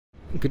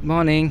Good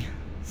morning.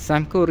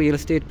 SAMCO Real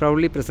Estate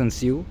proudly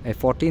presents you a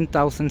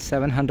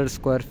 14,700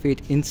 square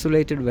feet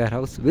insulated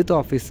warehouse with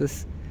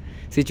offices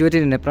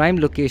situated in a prime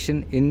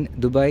location in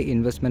Dubai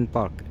Investment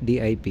Park,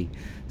 DIP.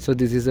 So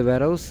this is a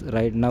warehouse.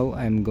 Right now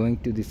I am going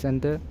to the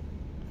center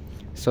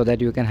so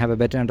that you can have a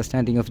better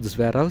understanding of this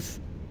warehouse.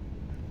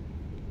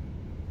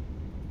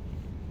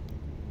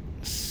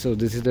 So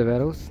this is the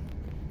warehouse.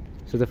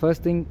 So the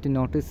first thing to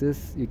notice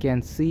is you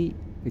can see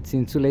it's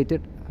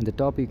insulated. On the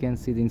top you can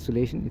see the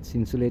insulation. It's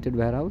insulated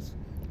warehouse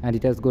and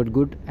it has got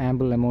good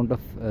ample amount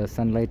of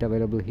sunlight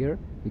available here.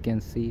 You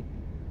can see,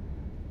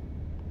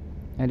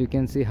 and you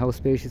can see how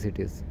spacious it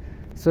is.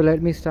 So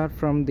let me start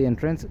from the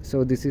entrance.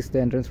 So this is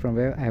the entrance from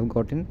where I have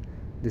gotten.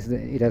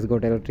 It has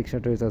got electric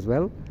shutters as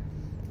well,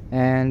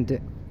 and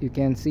you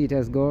can see it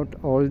has got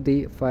all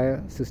the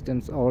fire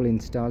systems all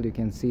installed. You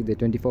can see the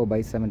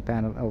 24/7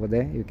 panel over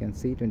there. You can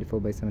see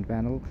 24/7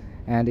 panel,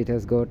 and it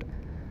has got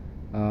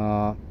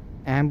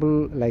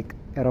ample, like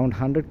around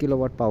 100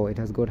 kilowatt power. It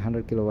has got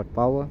 100 kilowatt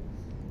power,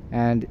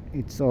 and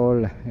it's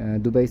all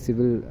Dubai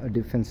Civil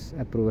Defense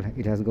approval.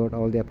 It has got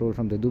all the approval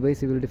from the Dubai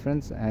Civil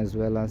Defense as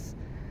well as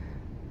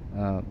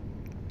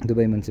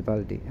Dubai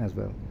Municipality as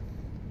well.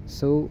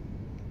 So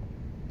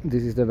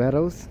this is the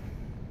warehouse.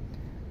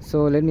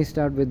 So let me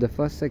start with the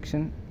first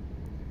section.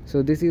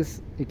 So this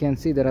is, you can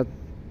see there are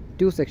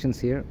two sections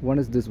here. One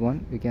is this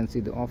one, you can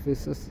see the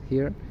offices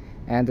here,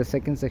 and the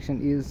second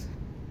section is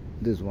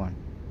this one.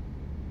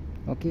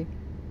 Okay,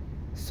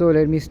 so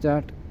let me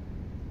start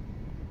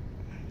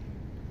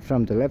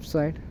from the left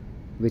side,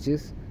 which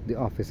is the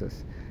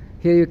offices.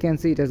 Here you can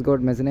see it has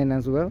got mezzanine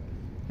as well,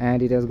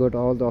 and it has got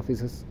all the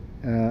offices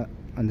on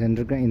the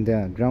in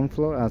the ground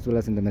floor as well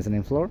as in the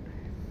mezzanine floor.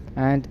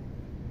 And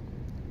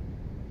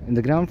in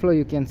the ground floor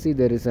you can see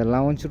there is a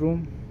lounge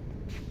room,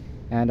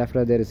 and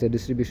after there is a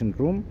distribution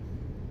room,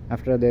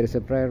 after there is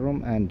a prayer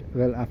room, and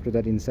well, after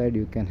that inside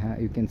you can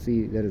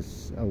see there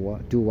is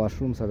two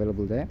washrooms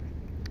available there,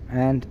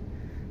 and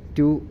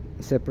two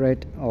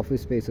separate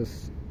office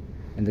spaces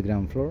in the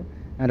ground floor.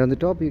 And on the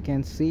top you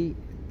can see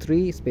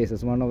three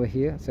spaces, one over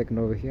here, second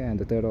over here, and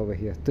the third over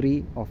here.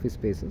 Three office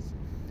spaces,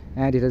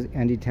 and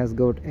it has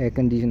got air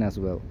condition as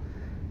well.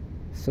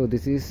 So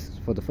this is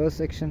for the first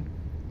section.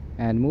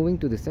 And moving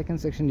to the second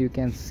section, you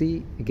can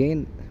see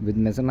again with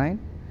mezzanine,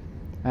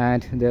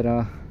 and there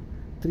are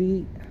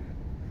three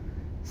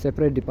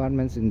separate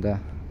departments in the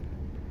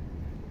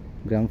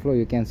ground floor.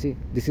 You can see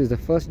this is the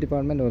first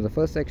department or the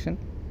first section,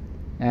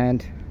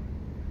 and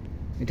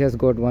it has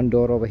got one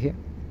door over here.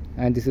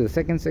 And this is the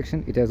second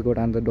section, it has got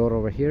another door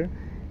over here,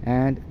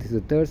 and this is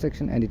the third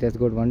section, and it has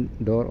got one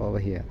door over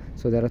here.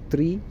 So there are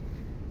three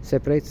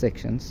separate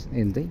sections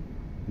in the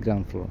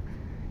ground floor.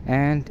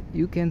 And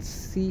you can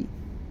see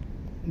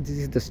this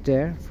is the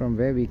stair from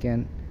where we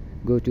can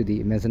go to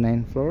the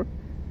mezzanine floor,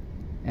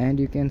 and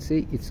you can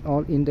see it's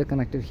all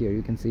interconnected here.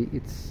 You can see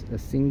it's a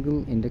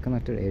single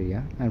interconnected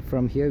area, and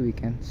from here we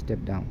can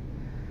step down.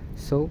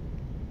 So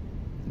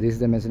this is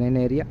the mezzanine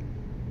area,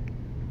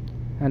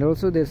 and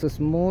also there's a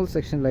small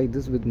section like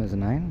this with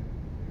mezzanine.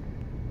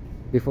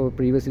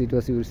 Previously it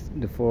was used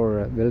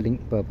for welding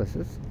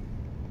purposes.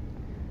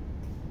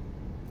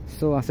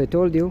 So as I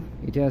told you,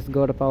 it has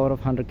got a power of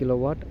 100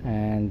 kilowatt,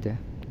 and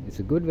it's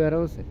a good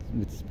warehouse.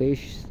 It's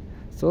spacious,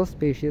 so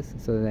spacious,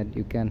 so that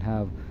you can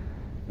have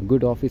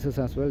good offices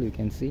as well. You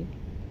can see,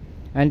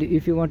 and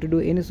if you want to do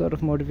any sort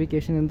of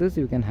modification in this,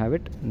 you can have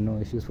it, no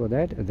issues for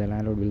that. The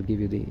landlord will give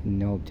you the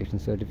no objection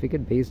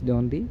certificate based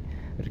on the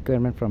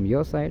requirement from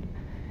your side.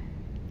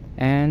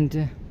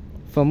 And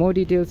for more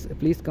details,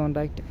 please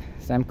contact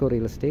SAMCO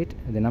Real Estate.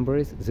 The number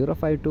is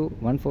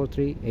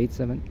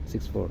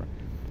 052-143-8764.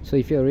 So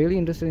if you are really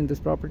interested in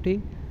this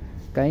property,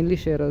 kindly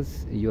share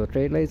us your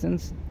trade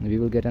license. We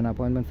will get an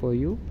appointment for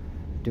you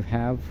to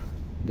have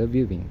the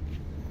viewing.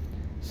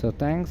 So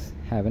thanks,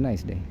 have a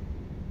nice day.